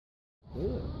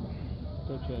Good.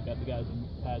 Coach got the guys in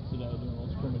pads today doing a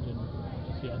little scrimmaging.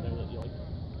 Just see out there that you like.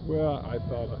 Well, I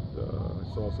thought I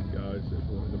saw some guys that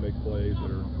wanted to make plays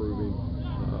that are improving.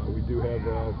 We do have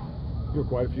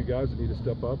quite a few guys that need to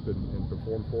step up and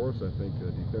perform for us. I think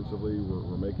defensively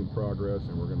we're making progress,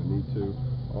 and we're going to need to.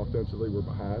 Offensively, we're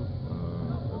behind,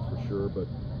 that's for sure. But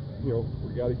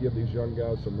we got to give these young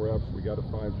guys some reps. We got to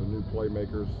find some new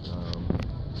playmakers.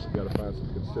 We got to find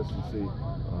some consistency.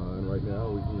 And right now,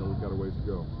 we've got a ways to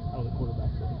go. How are the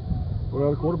quarterbacks doing?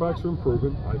 Well, the quarterbacks are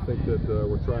improving. I think that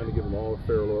we're trying to give them all a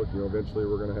fair look. Eventually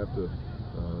we're going to have to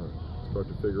start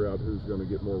to figure out who's going to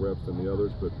get more reps than the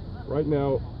others. But right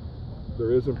now,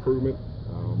 there is improvement.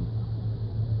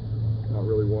 Not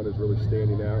really one is really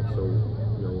standing out. So,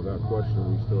 without question,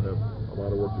 we still have a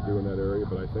lot of work to do in that area.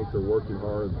 But I think they're working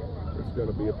hard. It's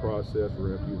going to be a process.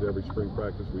 We're going to have to use every spring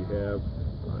practice we have,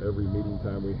 every meeting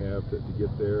time we have to get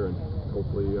there, and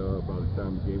hopefully by the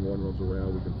time game one rolls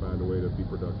around, we can find a way to be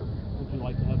productive. Would you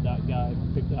like to have that guy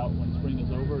picked out when spring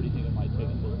is over, or do you think it might take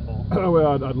until the fall?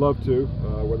 Well, I'd love to.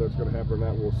 Whether it's going to happen or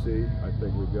not, we'll see. I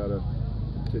think we've got to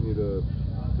continue to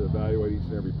evaluate each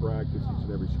and every practice, each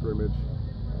and every scrimmage,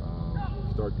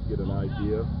 start to get an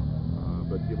idea,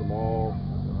 but give them all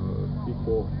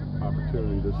equal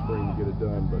opportunity this spring to get it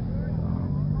done. But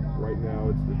right now,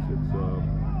 it's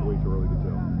way too early to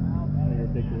tell. You're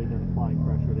a big believer in applying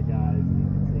pressure to guys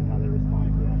and seeing how they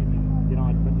respond to it. Can you get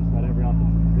on just about every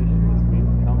offensive position this week?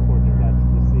 How important is that to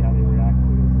just see how they react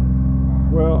to it?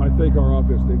 Well, I think our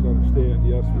offense needs to understand,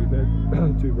 yes, we've had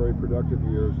two very productive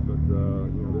years, but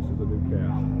this is a new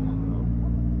cast.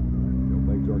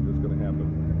 Things aren't just going to happen.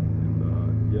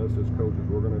 And yes, as coaches,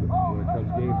 we're going to, when it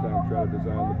comes game time, try to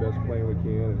design the best plan we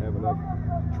can and have enough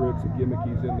tricks and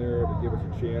gimmickies in there to give us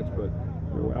a chance. But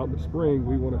out in the spring,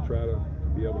 we want to try to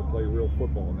be able to play real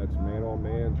football, and that's man on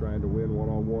man, trying to win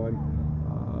one-on-one,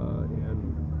 and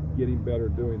getting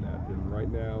better doing that. And right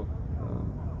now,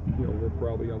 we're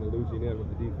probably on the losing end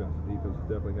with the defense. The defense has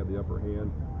definitely had the upper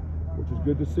hand, which is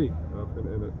good to see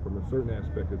from a certain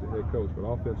aspect as a head coach. But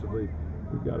offensively,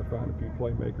 we've got to find a few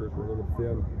playmakers. We're a little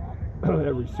thin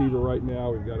at receiver right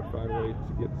now. We've got to find ways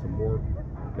to get some more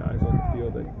guys on the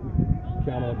field that we can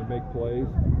count on to make plays,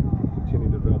 and continue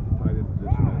to develop the tight end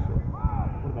position also.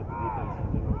 What about the defense in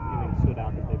general? Anything stood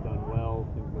out that they've done well?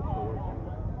 Things they're still working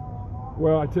on?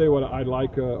 Well, I tell you what, I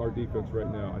like our defense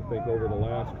right now. I think over the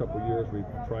last couple of years, we've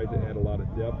tried to add a lot of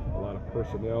depth, a lot of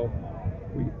personnel.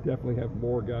 We definitely have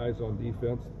more guys on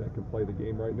defense that can play the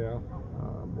game right now.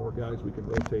 More guys we can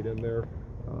rotate in there,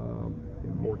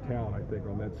 and more talent, I think,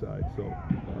 on that side. So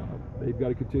they've got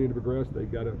to continue to progress.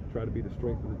 They've got to try to be the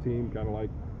strength of the team, kind of like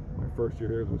my first year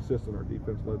here as an assistant. Our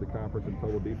defense led the conference in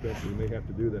total defense. We may have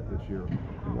to do that this year.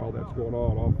 And while that's going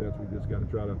on offense, we just got to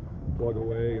try to plug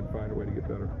away and find a way to get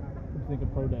better. What do you think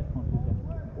of Pro Day on Tuesday?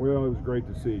 Well, it was great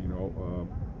to see,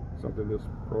 something this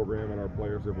program and our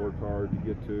players have worked hard to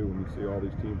get to. When you see all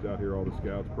these teams out here, all the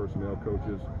scouts, personnel,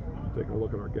 coaches, taking a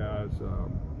look at our guys,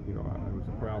 it was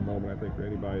a proud moment, I think, for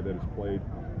anybody that has played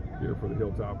here for the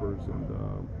Hilltoppers, and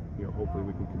hopefully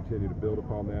we can continue to build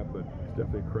upon that. But it's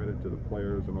definitely a credit to the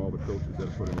players and all the coaches that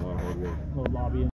have put in a lot of hard work. Lobbying.